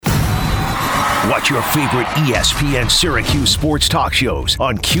Watch your favorite ESPN Syracuse sports talk shows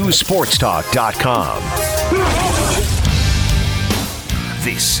on QSportsTalk.com.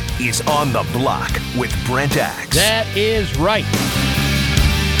 This is On the Block with Brent Axe. That is right.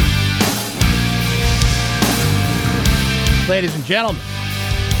 Ladies and gentlemen,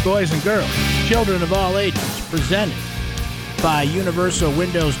 boys and girls, children of all ages, presented by Universal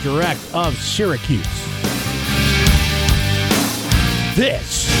Windows Direct of Syracuse.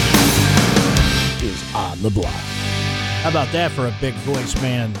 This is On the Block. How about that for a big voice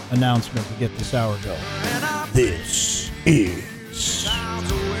man announcement to get this hour going? This is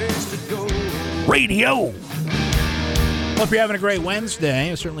radio. Hope you're having a great Wednesday.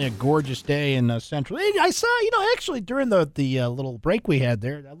 It's certainly a gorgeous day in Central. I saw, actually during the little break we had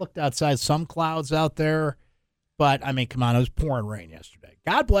there, I looked outside, some clouds out there. But, I mean, come on, it was pouring rain yesterday.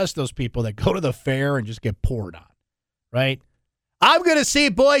 God bless those people that go to the fair and just get poured on, right? I'm going to see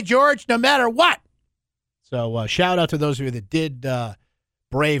Boy George no matter what. So, shout out to those of you that did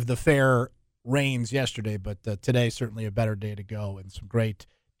brave the fair rains yesterday. But today, certainly a better day to go and some great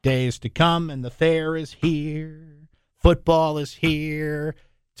days to come. And the fair is here. Football is here.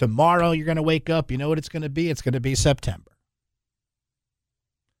 Tomorrow, you're going to wake up. You know what it's going to be? It's going to be September.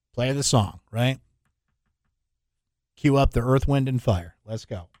 Play the song, right? Cue up the Earth, Wind, and Fire. Let's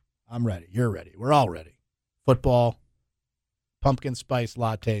go. I'm ready. You're ready. We're all ready. Football, pumpkin spice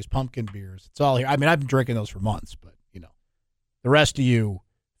lattes, pumpkin beers. It's all here. I mean, I've been drinking those for months, but, the rest of you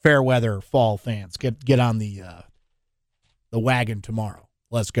fair weather fall fans, get on the wagon tomorrow.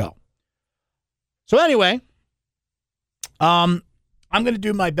 Let's go. So anyway, I'm going to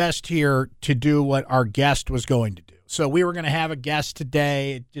do my best here to do what our guest was going to do. So we were going to have a guest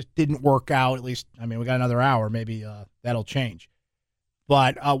today. It just didn't work out. At least, we got another hour. Maybe that'll change.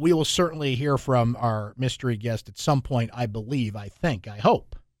 But we will certainly hear from our mystery guest at some point, I believe, I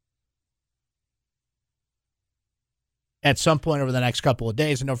hope. At some point over the next couple of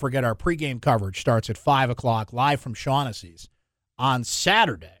days. And don't forget, our pregame coverage starts at 5 o'clock live from Shaughnessy's on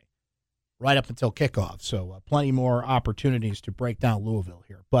Saturday, right up until kickoff. So plenty more opportunities to break down Louisville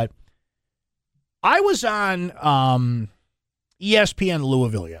here. But I was on ESPN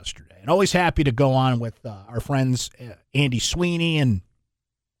Louisville yesterday, and always happy to go on with our friends Andy Sweeney and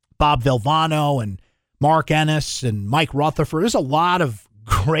Bob Valvano and Mark Ennis and Mike Rutherford. There's a lot of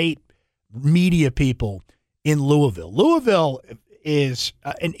great media people in Louisville. Louisville is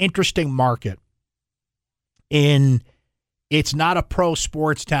an interesting market it's not a pro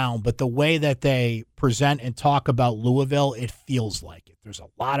sports town, but the way that they present and talk about Louisville, it feels like it. There's a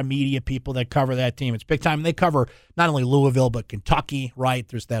lot of media people that cover that team. It's big time. And they cover not only Louisville, but Kentucky, right?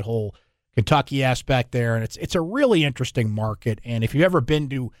 There's that whole Kentucky aspect there. And it's a really interesting market. And if you've ever been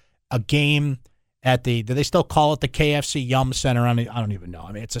to a game at do they still call it the KFC Yum Center? I don't even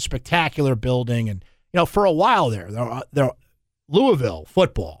know. It's a spectacular building. And, for a while there Louisville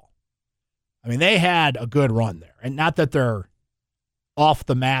football, they had a good run there. And not that they're off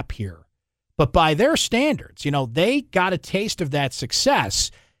the map here, but by their standards, they got a taste of that success.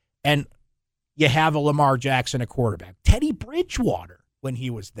 And you have a Lamar Jackson, a quarterback. Teddy Bridgewater, when he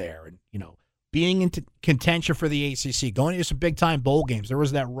was there, and, being into contention for the ACC, going into some big-time bowl games. There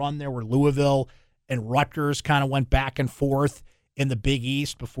was that run there where Louisville and Rutgers kind of went back and forth in the Big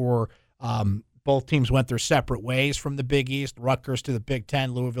East before both teams went their separate ways from the Big East, Rutgers to the Big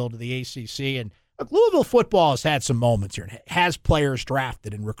Ten, Louisville to the ACC. And Louisville football has had some moments here and has players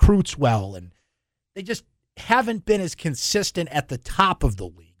drafted and recruits well, and they just haven't been as consistent at the top of the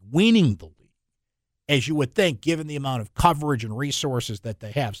league, winning the league, as you would think, given the amount of coverage and resources that they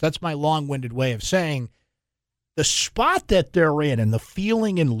have. So that's my long-winded way of saying the spot that they're in and the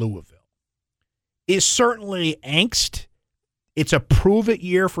feeling in Louisville is certainly angst. It's a prove-it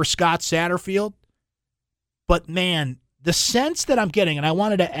year for Scott Satterfield. But, man, the sense that I'm getting, and I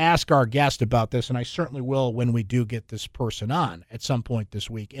wanted to ask our guest about this, and I certainly will when we do get this person on at some point this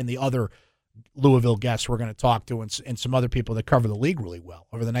week, and the other Louisville guests we're going to talk to, and some other people that cover the league really well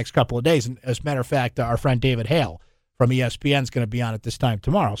over the next couple of days. And as a matter of fact, our friend David Hale from ESPN is going to be on at this time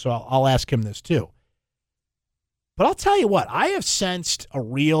tomorrow, so I'll ask him this too. But I'll tell you what, I have sensed a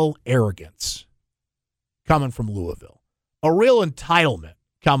real arrogance coming from Louisville. A real entitlement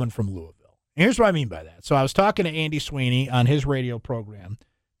coming from Louisville. And here's what I mean by that. So I was talking to Andy Sweeney on his radio program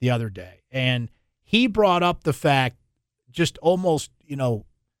the other day, and he brought up the fact, just almost,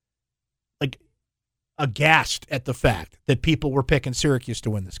 like aghast at the fact that people were picking Syracuse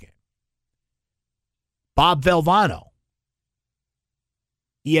to win this game. Bob Valvano,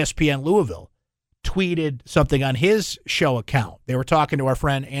 ESPN Louisville, tweeted something on his show account. They were talking to our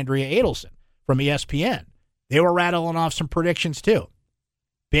friend Andrea Adelson from ESPN. They were rattling off some predictions too.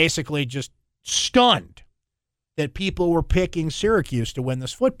 Basically just stunned that people were picking Syracuse to win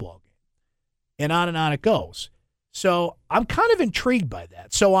this football game. And on it goes. So I'm kind of intrigued by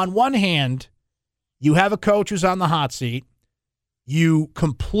that. So on one hand, you have a coach who's on the hot seat. You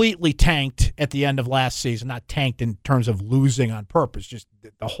completely tanked at the end of last season. Not tanked in terms of losing on purpose, just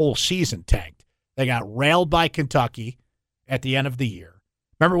the whole season tanked. They got railed by Kentucky at the end of the year.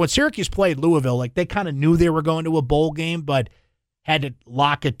 Remember, when Syracuse played Louisville, like they kind of knew they were going to a bowl game, but had to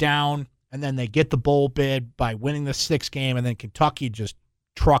lock it down, and then they get the bowl bid by winning the 6th game, and then Kentucky just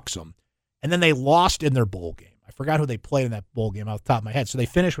trucks them. And then they lost in their bowl game. I forgot who they played in that bowl game off the top of my head. So they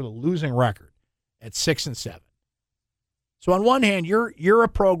finished with a losing record at 6-7. So on one hand, you're a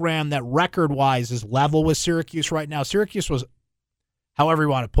program that record-wise is level with Syracuse right now. Syracuse was, however you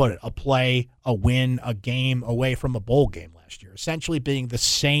want to put it, a play, a win, a game away from a bowl game last year, essentially being the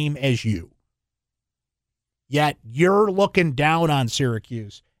same as you. Yet you're looking down on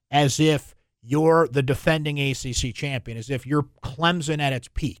Syracuse as if you're the defending ACC champion, as if you're Clemson at its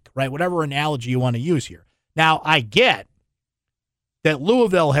peak, right? Whatever analogy you want to use here. Now, I get that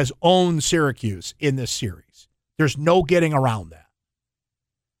Louisville has owned Syracuse in this series. There's no getting around that.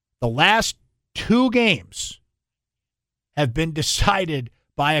 The last 2 games have been decided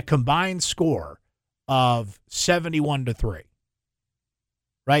by a combined score of 71-3.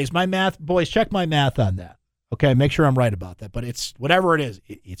 Right? Is my math, boys, check my math on that. Okay, make sure I'm right about that. But it's whatever it is,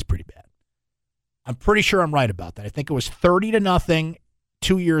 it's pretty bad. I'm pretty sure I'm right about that. I think it was 30-0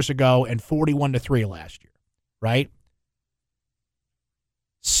 2 years ago and 41-3 last year. Right?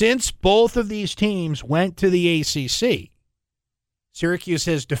 Since both of these teams went to the ACC, Syracuse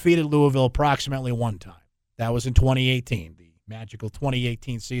has defeated Louisville approximately 1 time. That was in 2018, the magical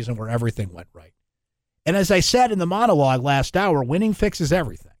 2018 season where everything went right. And as I said in the monologue last hour, winning fixes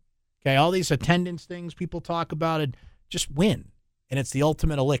everything. Okay, all these attendance things people talk about, it just win, and it's the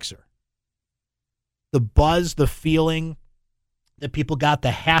ultimate elixir. The buzz, the feeling that people got, the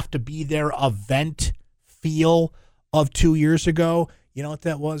have-to-be-there event feel of 2 years ago, you know what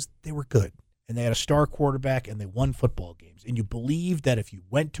that was? They were good, and they had a star quarterback, and they won football games. And you believed that if you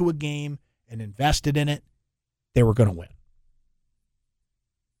went to a game and invested in it, they were going to win.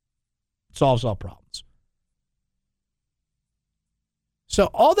 It solves all problems. So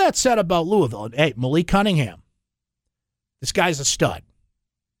all that said about Louisville, hey, Malik Cunningham, this guy's a stud.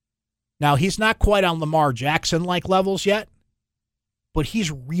 Now, he's not quite on Lamar Jackson-like levels yet, but he's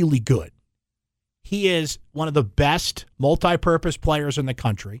really good. He is one of the best multi-purpose players in the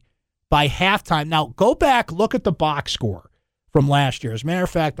country. By halftime, now go back, look at the box score from last year. As a matter of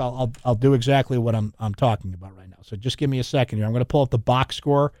fact, I'll do exactly what I'm talking about right now. So just give me a second here. I'm going to pull up the box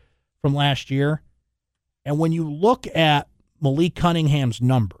score from last year. And when you look at Malik Cunningham's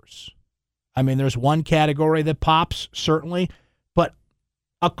numbers, I mean, there's one category that pops, certainly, but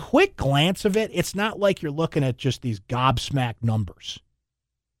a quick glance of it, it's not like you're looking at just these gobsmack numbers.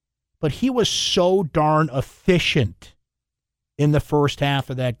 But he was so darn efficient in the first half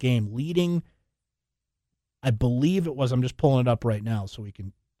of that game, leading, I believe it was, I'm just pulling it up right now so we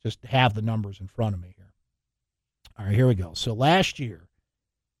can just have the numbers in front of me here. All right, here we go. So last year,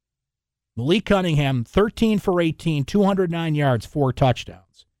 Malik Cunningham, 13 for 18, 209 yards, 4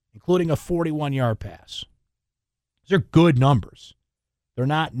 touchdowns, including a 41-yard pass. These are good numbers. They're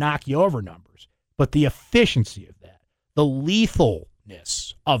not knock-you-over numbers, but the efficiency of that, the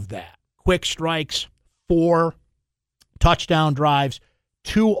lethalness of that, quick strikes, 4 touchdown drives,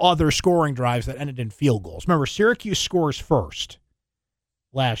 2 other scoring drives that ended in field goals. Remember, Syracuse scores first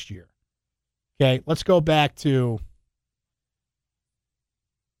last year. Okay, let's go back to...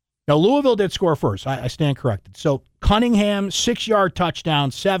 Now, Louisville did score first. I stand corrected. So, Cunningham, 6-yard touchdown,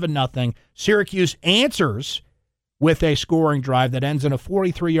 7-0. Syracuse answers with a scoring drive that ends in a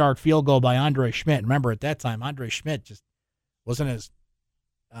 43-yard field goal by Andre Schmidt. Remember, at that time, Andre Schmidt just wasn't as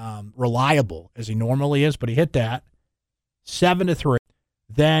reliable as he normally is, but he hit that. 7-3.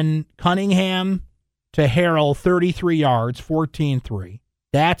 Then Cunningham to Harrell, 33 yards, 14-3.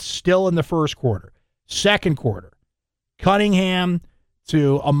 That's still in the first quarter. Second quarter, Cunningham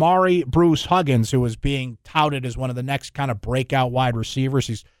to Amari Bruce Huggins, who was being touted as one of the next kind of breakout wide receivers.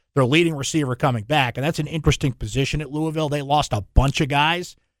 He's their leading receiver coming back, and that's an interesting position at Louisville. They lost a bunch of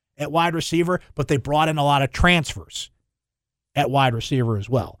guys at wide receiver, but they brought in a lot of transfers at wide receiver as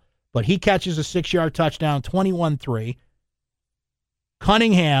well. But he catches a 6-yard touchdown, 21-3.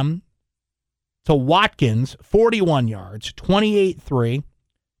 Cunningham to Watkins, 41 yards, 28-3.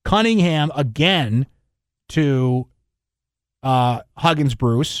 Cunningham again to Huggins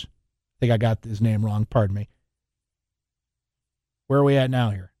Bruce. I think I got his name wrong. Pardon me. Where are we at now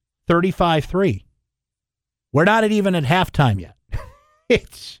here? 35-3. We're not even at halftime yet.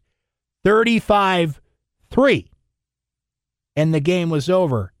 It's 35-3. And the game was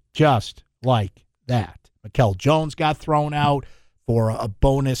over just like that. Mikel Jones got thrown out for a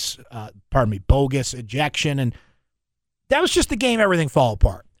bogus ejection. And that was just the game everything fell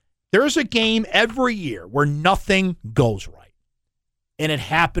apart. There's a game every year where nothing goes right. And it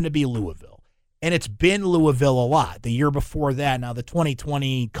happened to be Louisville. And it's been Louisville a lot. The year before that, now the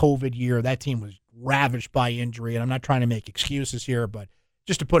 2020 COVID year, that team was ravaged by injury. And I'm not trying to make excuses here, but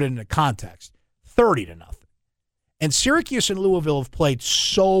just to put it into context, 30-0. And Syracuse and Louisville have played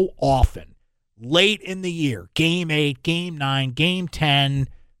so often late in the year. Game 8, Game 9, Game 10.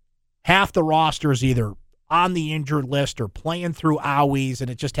 Half the roster is either on the injured list or playing through owies,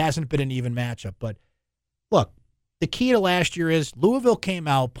 and it just hasn't been an even matchup. But look, the key to last year is Louisville came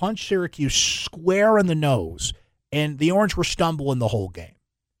out, punched Syracuse square in the nose, and the Orange were stumbling the whole game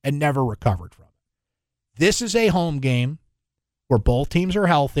and never recovered from it. This is a home game where both teams are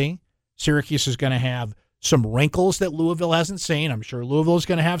healthy. Syracuse is going to have some wrinkles that Louisville hasn't seen. I'm sure Louisville is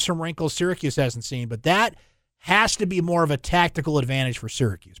going to have some wrinkles Syracuse hasn't seen, but that has to be more of a tactical advantage for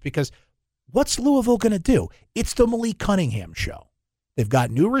Syracuse because what's Louisville going to do? It's the Malik Cunningham show. They've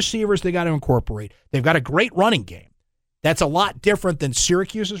got new receivers they got to incorporate. They've got a great running game. That's a lot different than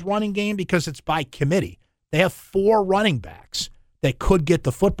Syracuse's running game because it's by committee. They have 4 running backs that could get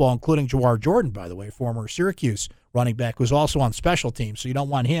the football, including Jawar Jordan, by the way, former Syracuse running back, who's also on special teams, so you don't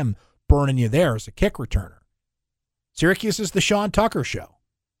want him burning you there as a kick returner. Syracuse is the Sean Tucker show.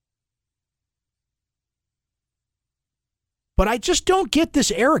 But I just don't get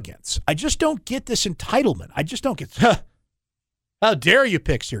this arrogance. I just don't get this entitlement. I just don't get, how dare you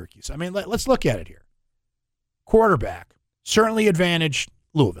pick Syracuse? I mean, let's look at it here. Quarterback, certainly advantage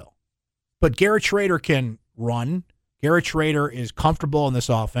Louisville. But Garrett Schrader can run. Garrett Schrader is comfortable in this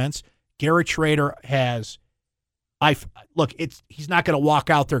offense. Garrett Schrader has, he's not going to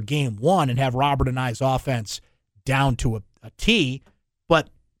walk out there game 1 and have Robert and I's offense down to a T, but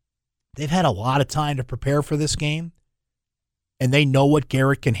they've had a lot of time to prepare for this game, and they know what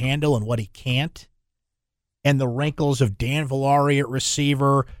Garrett can handle and what he can't. And the wrinkles of Dan Villari at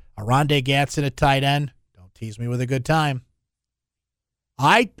receiver, Aronde Gatson at tight end, don't tease me with a good time.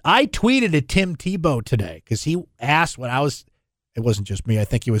 I tweeted at Tim Tebow today because he asked when it wasn't just me, I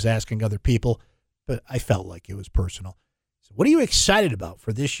think he was asking other people, but I felt like it was personal. So what are you excited about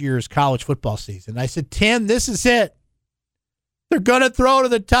for this year's college football season? I said, Tim, this is it. They're going to throw to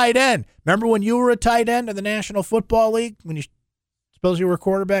the tight end. Remember when you were a tight end in the National Football League? When you suppose you were a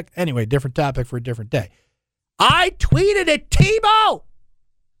quarterback? Anyway, different topic for a different day. I tweeted at Tebow.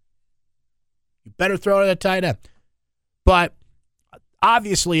 You better throw to the tight end. But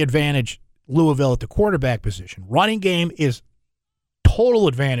obviously advantage Louisville at the quarterback position. Running game is total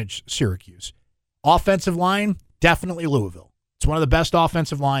advantage Syracuse. Offensive line, definitely Louisville. It's one of the best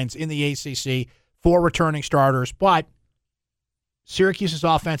offensive lines in the ACC, 4 returning starters, but Syracuse's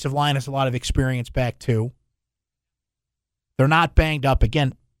offensive line has a lot of experience back too. They're not banged up.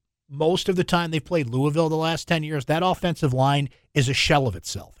 Again, most of the time they've played Louisville the last 10 years, that offensive line is a shell of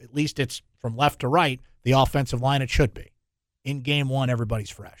itself. At least it's from left to right, the offensive line it should be. In game 1,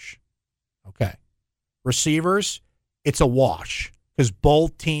 everybody's fresh. Okay. Receivers, it's a wash because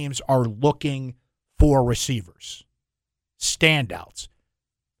both teams are looking for receivers. Standouts.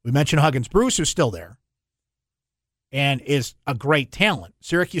 We mentioned Huggins Bruce, who's still there and is a great talent.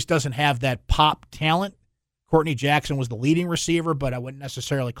 Syracuse doesn't have that pop talent. Courtney Jackson was the leading receiver, but I wouldn't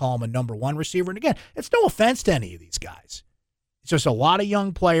necessarily call him a number 1 receiver. And again, it's no offense to any of these guys. It's just a lot of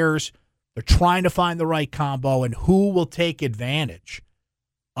young players. They're trying to find the right combo and who will take advantage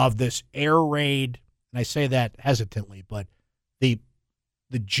of this air raid. And I say that hesitantly, but the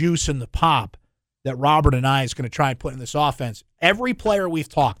juice and the pop that Robert and I is going to try and put in this offense. Every player we've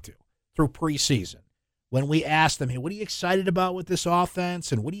talked to through preseason, when we ask them, hey, what are you excited about with this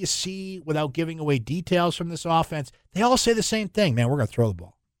offense? And what do you see without giving away details from this offense? They all say the same thing, man, we're going to throw the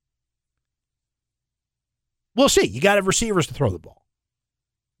ball. We'll see. You got to have receivers to throw the ball.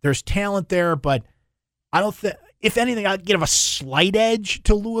 There's talent there, but I don't think, if anything, I'd give a slight edge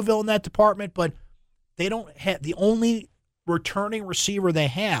to Louisville in that department, but they don't have, the only returning receiver they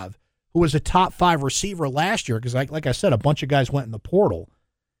have who was a top 5 receiver last year, because like I said, a bunch of guys went in the portal,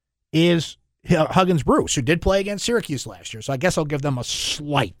 is Huggins Bruce, who did play against Syracuse last year. So I guess I'll give them a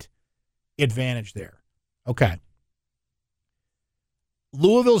slight advantage there. Okay.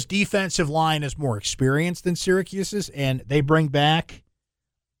 Louisville's defensive line is more experienced than Syracuse's, and they bring back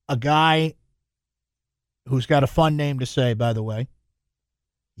a guy who's got a fun name to say, by the way,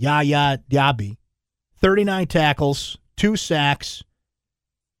 Yaya Diaby. 39 tackles, 2 sacks,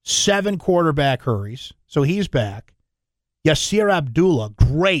 7 quarterback hurries. So he's back. Yasir Abdullah,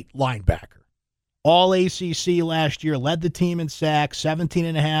 great linebacker. All ACC last year, led the team in sacks,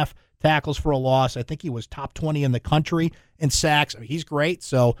 17.5 tackles for a loss. I think he was top 20 in the country in sacks. I mean, he's great,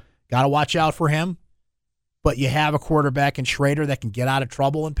 so got to watch out for him. But you have a quarterback in Schrader that can get out of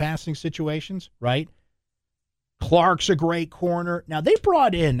trouble in passing situations, right? Clark's a great corner. Now, they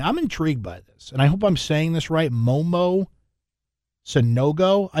brought in, I'm intrigued by this, and I hope I'm saying this right, Momo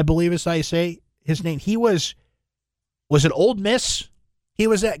Sanogo, I believe is how you say his name. He was it Old Miss? He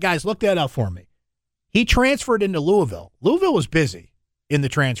was that, guys, look that up for me. He transferred into Louisville. Louisville was busy in the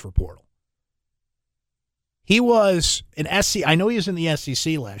transfer portal. He was an SC, I know he was in the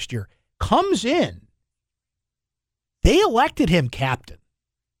SEC last year, comes in. They elected him captain.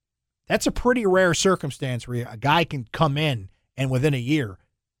 That's a pretty rare circumstance where a guy can come in and within a year,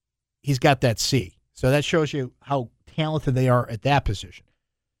 he's got that C. So that shows you how talented they are at that position.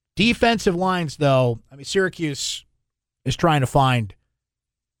 Defensive lines, though, I mean, Syracuse is trying to find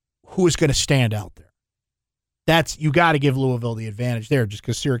who is going to stand out there. You got to give Louisville the advantage there just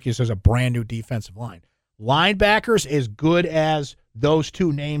because Syracuse has a brand new defensive line. Linebackers, as good as those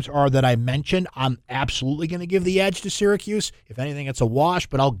two names are that I mentioned, I'm absolutely going to give the edge to Syracuse. If anything, it's a wash,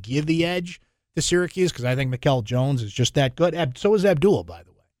 but I'll give the edge to Syracuse because I think Mikel Jones is just that good. So is Abdullah, by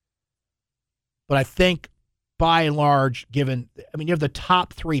the way. But I think, by and large, you have the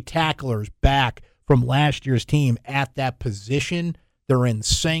top three tacklers back from last year's team at that position. They're in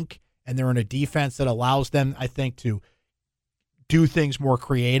sync, and they're in a defense that allows them, I think, to do things more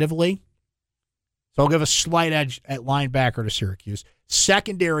creatively. So I'll give a slight edge at linebacker to Syracuse.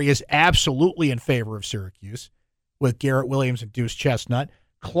 Secondary is absolutely in favor of Syracuse with Garrett Williams and Deuce Chestnut.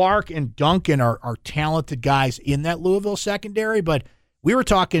 Clark and Duncan are talented guys in that Louisville secondary, but we were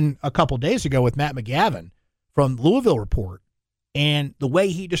talking a couple days ago with Matt McGavin from Louisville Report, and the way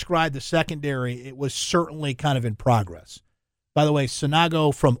he described the secondary, it was certainly kind of in progress. By the way,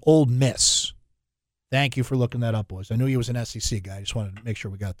 Sanogo from Ole Miss. Thank you for looking that up, boys. I knew he was an SEC guy. I just wanted to make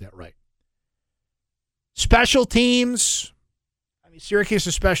sure we got that right. Special teams. I mean,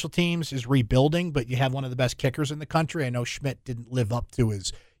 Syracuse's special teams is rebuilding, but you have one of the best kickers in the country. I know Schmidt didn't live up to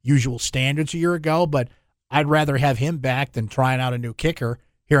his usual standards a year ago, but I'd rather have him back than trying out a new kicker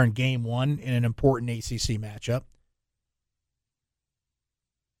here in Game 1 in an important ACC matchup.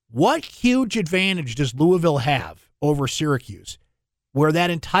 What huge advantage does Louisville have over Syracuse, where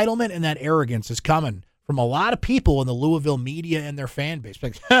that entitlement and that arrogance is coming from a lot of people in the Louisville media and their fan base?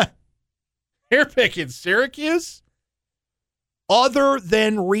 Like, they're picking Syracuse? Other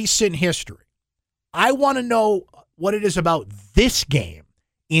than recent history, I want to know what it is about this game,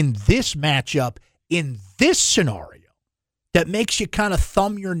 in this matchup, in this scenario, that makes you kind of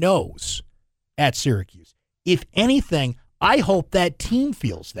thumb your nose at Syracuse. If anything, I hope that team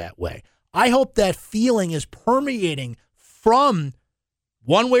feels that way. I hope that feeling is permeating from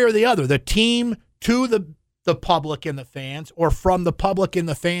one way or the other, the team to the public and the fans, or from the public and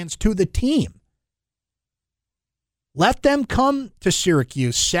the fans to the team. Let them come to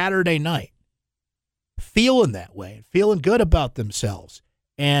Syracuse Saturday night feeling that way, feeling good about themselves,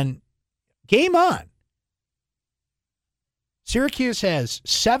 and game on. Syracuse has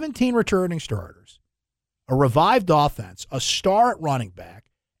 17 returning starters, a revived offense, a star at running back,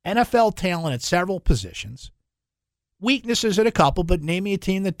 NFL talent at several positions, weaknesses at a couple, but name me a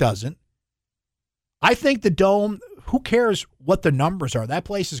team that doesn't. I think the Dome, who cares what the numbers are? That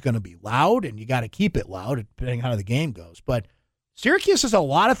place is going to be loud, and you got to keep it loud depending on how the game goes. But Syracuse has a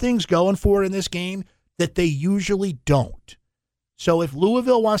lot of things going for it in this game that they usually don't. So if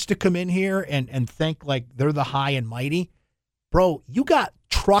Louisville wants to come in here and think like they're the high and mighty, bro, you got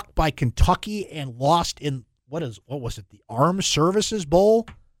trucked by Kentucky and lost in, what was it, the Armed Services Bowl?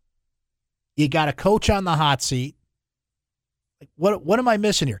 You got a coach on the hot seat. Like, what am I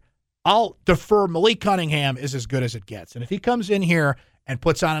missing here? I'll defer. Malik Cunningham is as good as it gets. And if he comes in here and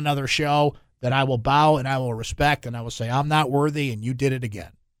puts on another show, then I will bow and I will respect and I will say, I'm not worthy and you did it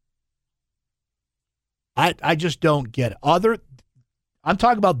again. I just don't get it. I'm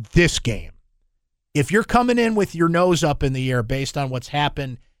talking about this game. If you're coming in with your nose up in the air based on what's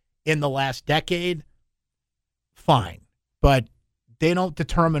happened in the last decade, fine. But they don't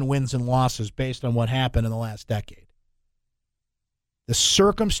determine wins and losses based on what happened in the last decade. The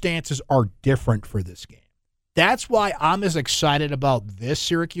circumstances are different for this game. That's why I'm as excited about this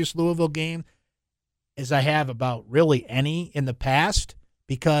Syracuse-Louisville game as I have about really any in the past,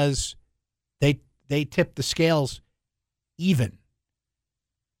 because they tip the scales even.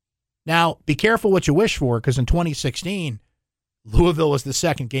 Now, be careful what you wish for, because in 2016, Louisville was the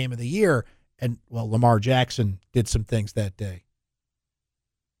second game of the year, and, well, Lamar Jackson did some things that day.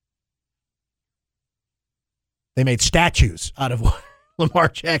 They made statues out of what Lamar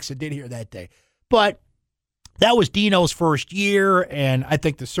Jackson did here that day. But that was Dino's first year, and I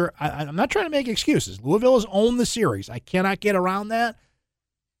think I'm not trying to make excuses. Louisville has owned the series. I cannot get around that.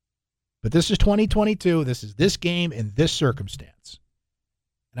 But this is 2022. This is this game in this circumstance.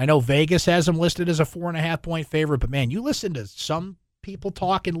 And I know Vegas has them listed as a 4.5-point favorite, but, man, you listen to some people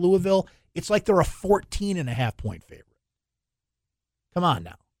talk in Louisville, it's like they're a 14.5-point favorite. Come on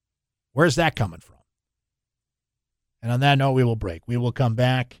now. Where's that coming from? And on that note, we will break. We will come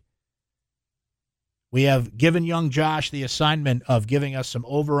back. We have given young Josh the assignment of giving us some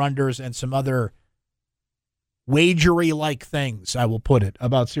over-unders and some other wagery-like things, I will put it,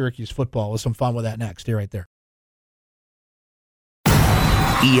 about Syracuse football. We'll have some fun with that next. Stay right there.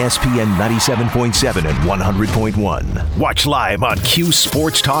 ESPN 97.7 and 100.1. Watch live on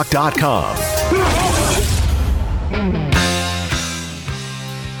QSportsTalk.com.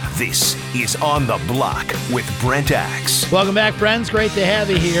 This is On the Block with Brent Axe. Welcome back, friends. Great to have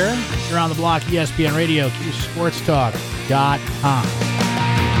you here. You're on the block, ESPN Radio, QSportsTalk.com.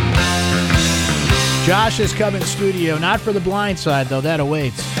 Josh has come in studio, not for the blind side, though. That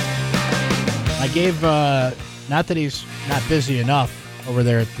awaits. I gave, not that he's not busy enough over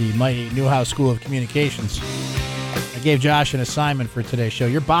there at the mighty Newhouse School of Communications, I gave Josh an assignment for today's show.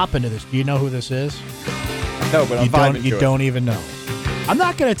 You're bopping to this. Do you know who this is? No, but I'm vibing to it. You don't even know. I'm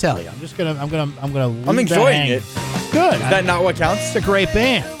not going to tell you. I'm going to. I'm enjoying it. Good. Is that not what counts? It's a great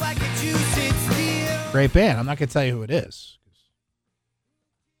band. Great band. I'm not going to tell you who it is.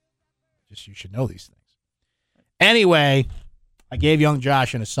 Just you should know these things. Anyway, I gave young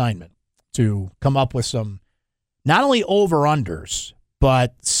Josh an assignment to come up with some not only over-unders,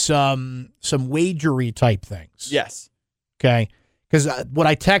 but some wagery type things. Yes. Okay? Because what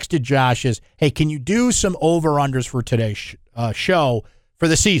I texted Josh is, hey, can you do some over-unders for today's show for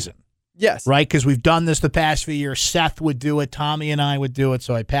the season? Yes. Right? Because we've done this the past few years. Seth would do it. Tommy and I would do it.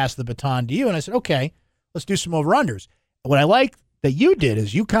 So I passed the baton to you, and I said, okay, let's do some over-unders. What I like that you did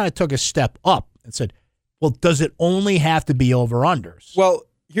is you kind of took a step up and said, well, does it only have to be over-unders? Well,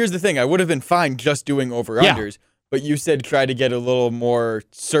 here's the thing. I would have been fine just doing over-unders, but you said try to get a little more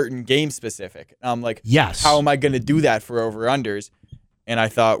certain game-specific. I'm like, yes. How am I going to do that for over-unders? And I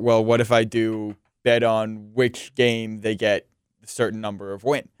thought, well, what if I do bet on which game they get a certain number of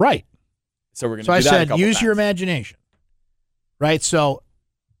win? Right. So we're going to So do I that a said, couple use times. your imagination. Right? So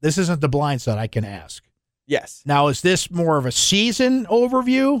this isn't the blind side, I can ask. Yes. Now, is this more of a season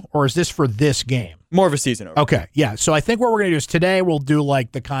overview, or is this for this game? More of a season overview. Okay, yeah. So I think what we're going to do is today we'll do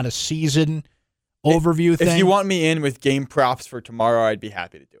like the kind of season overview thing. If you want me in with game props for tomorrow, I'd be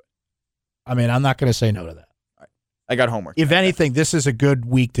happy to do it. I mean, I'm not going to say no to that. All right. I got homework. If anything, this is a good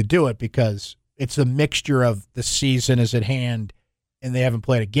week to do it because it's a mixture of the season is at hand and they haven't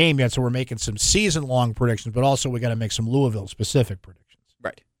played a game yet, so we're making some season-long predictions, but also we got to make some Louisville-specific predictions.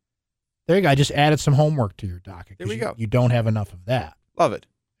 Right. There you go. I just added some homework to your docket. There we go. You don't have enough of that. Love it.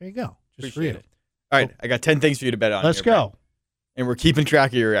 There you go. Just Appreciate for you. it. All right. I got 10 things for you to bet on. Let's here, go. Brent. And we're keeping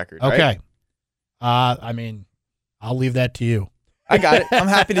track of your record. Okay. Right? I mean, I'll leave that to you. I got it. I'm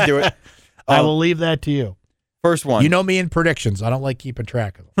happy to do it. I will leave that to you. First one. You know me in predictions. I don't like keeping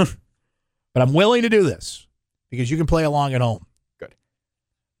track of them. But I'm willing to do this because you can play along at home. Good.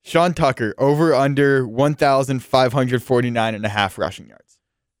 Sean Tucker, over under 1,549.5 rushing yards.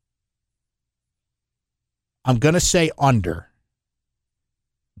 I'm going to say under.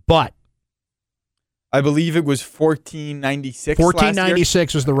 But I believe it was 1496.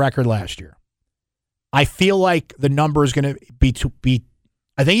 1496 was the record last year. I feel like the number is going to be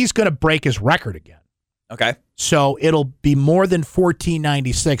I think he's going to break his record again. Okay. So it'll be more than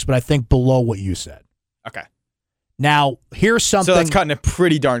 1496, but I think below what you said. Okay. Now, here's something So that's cutting it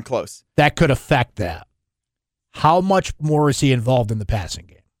pretty darn close. that could affect that. How much more is he involved in the passing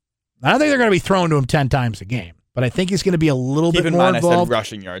game? I don't think they're going to be thrown to him 10 times a game, but I think he's going to be a little Keep bit in more mind involved. I said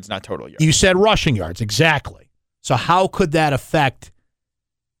rushing yards, not total yards. You said rushing yards, exactly. So how could that affect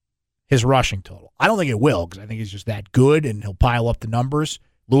his rushing total? I don't think it will because I think he's just that good and he'll pile up the numbers.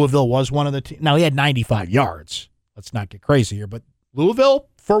 Louisville was one of the teams. Now, he had 95 yards. Let's not get crazy here. But Louisville,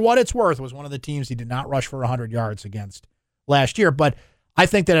 for what it's worth, was one of the teams he did not rush for 100 yards against last year. But I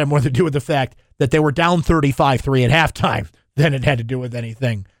think that had more to do with the fact that they were down 35-3 at halftime than it had to do with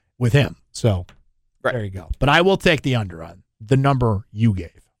anything with him. So Right. There you go. But I will take the under on the number you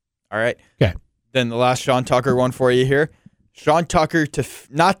gave. All right. Okay. Then the last Sean Tucker one for you here. Sean Tucker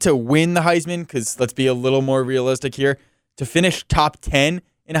not to win the Heisman, because let's be a little more realistic here. To finish top 10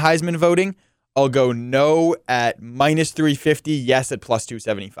 in Heisman voting, I'll go no at minus 350, yes at plus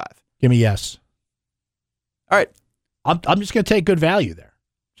 275. Give me yes. All right. I'm just going to take good value there.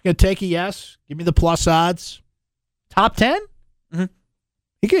 Just going to take a yes. Give me the plus odds. Top 10? Mm-hmm.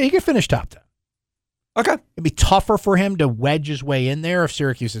 He could finish top 10. Okay. It'd be tougher for him to wedge his way in there if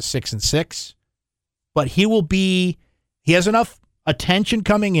Syracuse is 6-6. But he has enough attention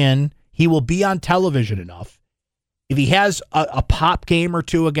coming in. He will be on television enough. If he has a pop game or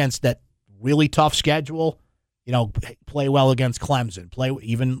two against that really tough schedule, play well against Clemson, play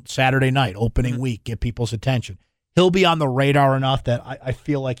even Saturday night, opening week, get people's attention. He'll be on the radar enough that I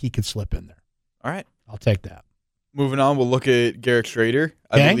feel like he could slip in there. All right. I'll take that. Moving on, we'll look at Garrett Schrader.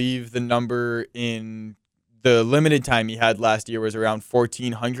 Okay. I believe the number in the limited time he had last year was around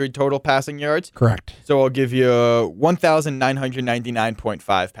 1,400 total passing yards. Correct. So I'll give you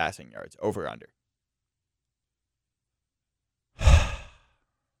 1,999.5 passing yards, over under.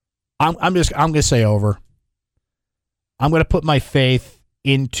 I'm going to say over. I'm going to put my faith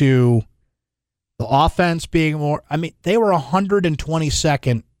into the offense being more. I mean, they were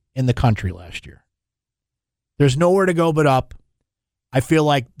 122nd in the country last year. There's nowhere to go but up. I feel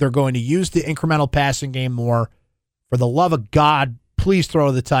like they're going to use the incremental passing game more. For the love of God, please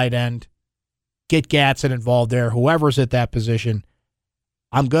throw the tight end. Get Gatson involved there, whoever's at that position.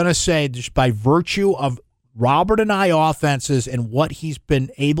 I'm going to say just by virtue of Robert and I offenses and what he's been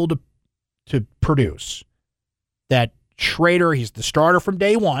able to produce, that Schrader, he's the starter from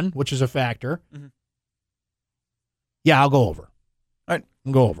day one, which is a factor. Mm-hmm. Yeah, I'll go over. All right.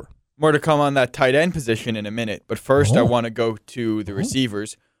 I'll go over. More to come on that tight end position in a minute, but first I want to go to the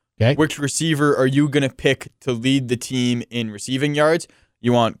receivers. Okay. Which receiver are you going to pick to lead the team in receiving yards?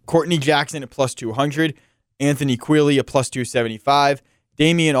 You want Courtney Jackson at plus 200, Anthony Quealy at plus 275,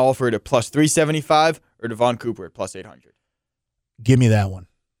 Damian Alford at plus 375, or Devon Cooper at plus 800? Give me that one.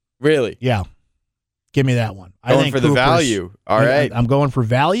 Really? Yeah. Give me that one. Going for the value. All right. I'm going for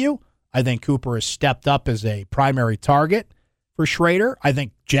value. I think Cooper has stepped up as a primary target for Schrader. I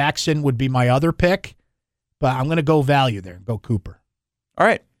think Jackson would be my other pick, but I'm going to go value there and go Cooper. All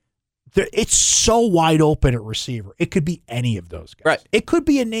right. It's so wide open at receiver. It could be any of those guys. Right. It could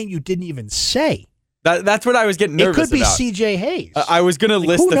be a name you didn't even say. That's what I was getting nervous about. It could be C.J. Hayes. I was going to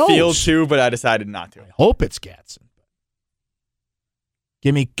list the field too, but I decided not to. I hope it's Gatson.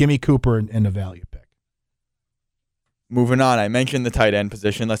 Give me Cooper in the value pick. Moving on, I mentioned the tight end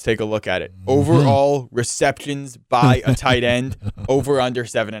position. Let's take a look at it. Overall receptions by a tight end, over under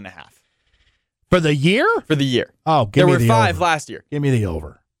 7.5. For the year? For the year. Oh, give me the over. There were 5 last year. Give me the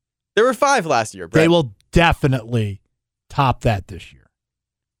over. There were 5 last year, Brett. They will definitely top that this year.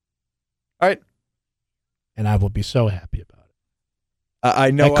 All right. And I will be so happy about it.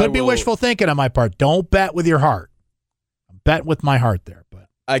 I know it could be wishful thinking on my part. Don't bet with your heart. Bet with my heart there. But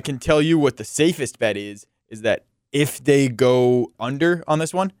I can tell you what the safest bet is that if they go under on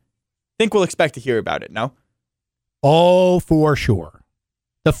this one, I think we'll expect to hear about it, no? Oh, for sure.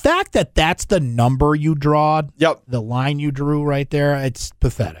 The fact that that's the number you drawed, yep, the line you drew right there, it's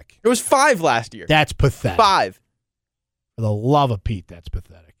pathetic. It was 5 last year. That's pathetic. 5. For the love of Pete, that's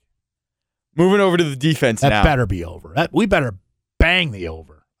pathetic. Moving over to the defense now. That better be over. We better bang the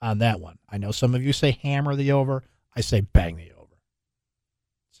over on that one. I know some of you say hammer the over. I say bang the over.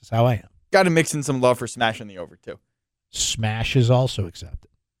 This is how I am. Got to mix in some love for smashing the over, too. Smash is also accepted.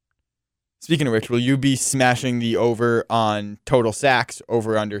 Speaking of which, will you be smashing the over on total sacks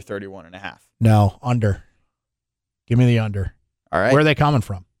over under 31.5? No, under. Give me the under. All right. Where are they coming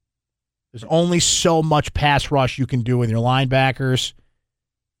from? There's only so much pass rush you can do with your linebackers.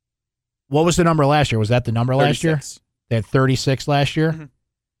 What was the number last year? Was that the number 36. Last year? They had 36 last year? Mm-hmm.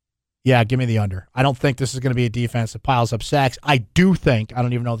 Yeah, give me the under. I don't think this is going to be a defense that piles up sacks. I do think, I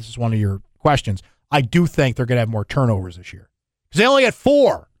don't even know if this is one of your questions, I do think they're going to have more turnovers this year. Because they only had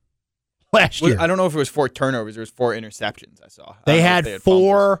 4 last year. I don't know if it was 4 turnovers or it was 4 interceptions I saw. They had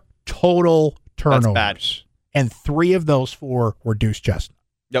 4 total turnovers. That's bad. And 3 of those 4 were Deuce Chestnut.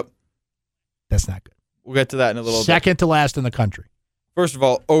 Yep. That's not good. We'll get to that in a little bit. Second to last in the country. First of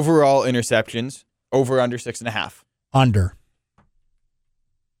all, overall interceptions, over under 6.5. Under.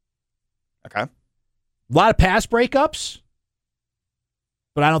 Okay. A lot of pass breakups,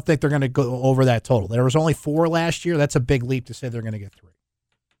 but I don't think they're going to go over that total. There was only 4 last year. That's a big leap to say they're going to get 3.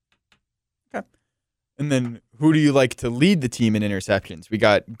 Okay. And then who do you like to lead the team in interceptions? We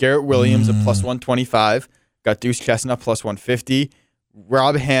got Garrett Williams at plus 125, got Deuce Chestnut plus 150,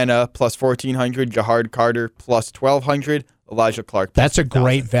 Rob Hanna plus 1,400, Jahard Carter plus 1,200, Elijah Clark plus That's a 2,000.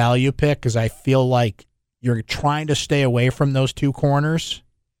 great value pick because I feel like you're trying to stay away from those 2 corners.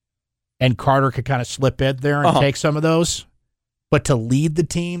 And Carter could kind of slip in there and take some of those. But to lead the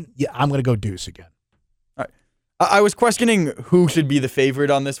team, yeah, I'm going to go Deuce again. All right. I was questioning who should be the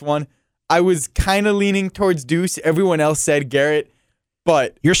favorite on this one. I was kind of leaning towards Deuce. Everyone else said Garrett,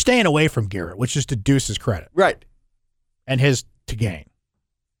 but... You're staying away from Garrett, which is to Deuce's credit. Right. and his to gain.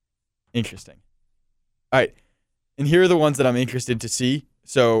 Interesting. All right. And here are the ones that I'm interested to see.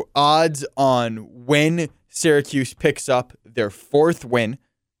 So odds on when Syracuse picks up their 4th win.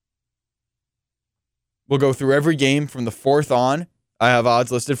 We'll go through every game from the 4th on. I have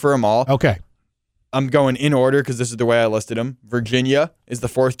odds listed for them all. Okay. I'm going in order because this is the way I listed them. Virginia is the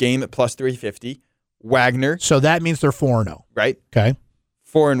 4th game at plus 350. Wagner. So that means they're 4-0. Right. Okay.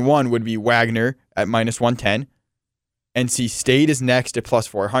 4-1 would be Wagner at minus 110. NC State is next at plus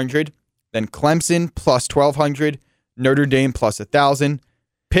 400. Then Clemson plus 1,200. Notre Dame plus 1,000.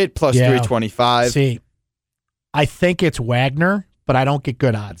 Pitt plus 325. See, I think it's Wagner, but I don't get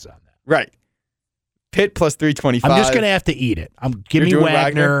good odds on that. Right. Pitt plus 325. I'm just going to have to eat it. Give me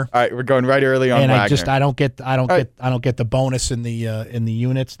Wagner. All right, we're going right early on and Wagner. I don't get the bonus in the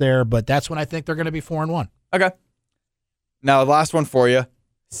units there, but that's when I think they're going to be 4-1. Okay. Now the last one for you.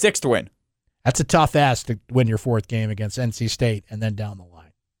 6th win. That's a tough ask to win your 4th game against NC State and then down the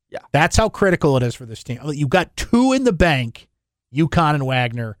line. Yeah. That's how critical it is for this team. You've got 2 in the bank, UConn and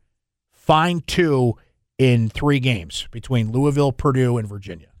Wagner. Find 2 in 3 games between Louisville, Purdue, and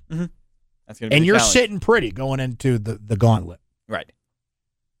Virginia. Mm-hmm. That's gonna be and the you're challenge. sitting pretty going into the gauntlet. Right.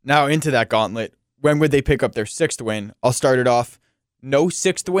 Now into that gauntlet, when would they pick up their 6th win? I'll start it off. No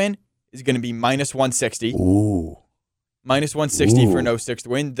 6th win is going to be minus 160. Ooh. Minus 160 for no 6th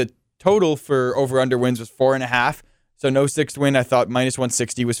win. The total for over-under wins was 4.5. So no 6th win, I thought minus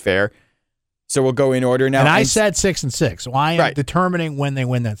 160 was fair. So we'll go in order now. And I said 6-6, so I am right. determining when they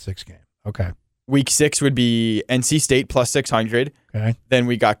win that 6th game. Okay. Week 6 would be NC State plus 600. Okay. Then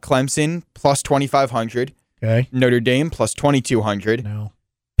we got Clemson plus 2,500. Okay. Notre Dame plus 2,200. No.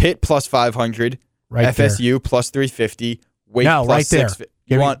 Pitt plus 500. Right FSU there. plus 350. Wake No, plus right there.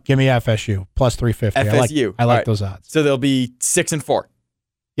 650. Give me FSU plus 350. FSU. I like right. those odds. So they'll be 6-4.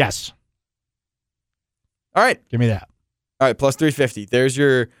 Yes. All right. Give me that. All right, plus 350. There's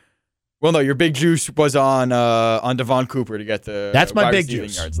your. Well, no, your big juice was on Devon Cooper to get the That's my wide big receiving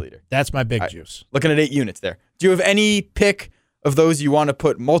juice. yards leader. That's my big All right. juice. Looking at 8 units there. Do you have any pick of those you want to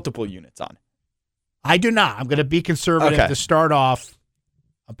put multiple units on? I do not. I'm going to be conservative to start off.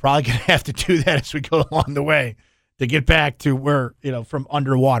 I'm probably going to have to do that as we go along the way to get back to where, from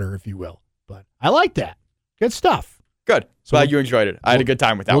underwater, if you will. But I like that. Good stuff. Good. So Glad you enjoyed it. I had a good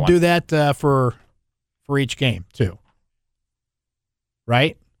time with that one. one. We'll do that for each game, too.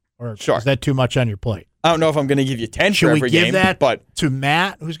 Right? Or sure. Is that too much on your plate? I don't know if I'm going to give you 10 Should for we every give game, that but to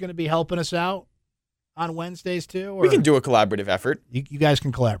Matt, who's going to be helping us out on Wednesdays, too? Or we can do a collaborative effort. You guys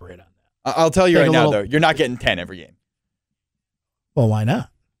can collaborate on that. I'll tell you Take right a now, little- though, you're not getting 10 every game. Well, why not?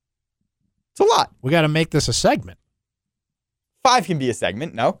 It's a lot. We got to make this a segment. 5 can be a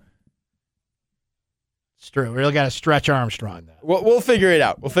segment, no? It's true. We really got to stretch Armstrong, though. We'll figure it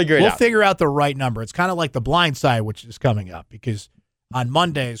out. We'll figure out the right number. It's kind of like the blind side, which is coming up, because on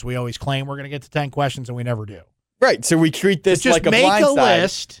Mondays we always claim we're going to get to 10 questions, and we never do. Right, so we treat this just like a make blind a side.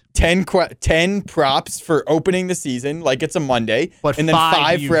 list. 10 props for opening the season like it's a Monday, But and then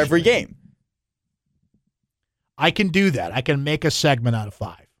 5 for every usually. game. I can do that. I can make a segment out of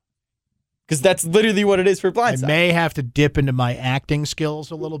 5. Because that's literally what it is for I blindside. may have to dip into my acting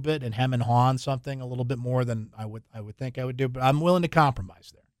skills a little bit and hem and haw on something a little bit more than I would think I would do, but I'm willing to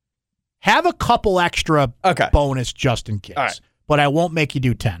compromise there. Have a couple extra bonus just in case. All right. But I won't make you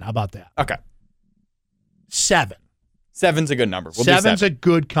do 10. How about that? Okay. 7. 7's a good number. We'll Seven's do 7. a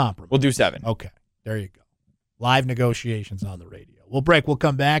good compromise. We'll do 7. Okay. There you go. Live negotiations on the radio. We'll break. We'll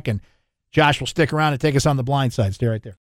come back, and Josh will stick around and take us on the blind side. Stay right there.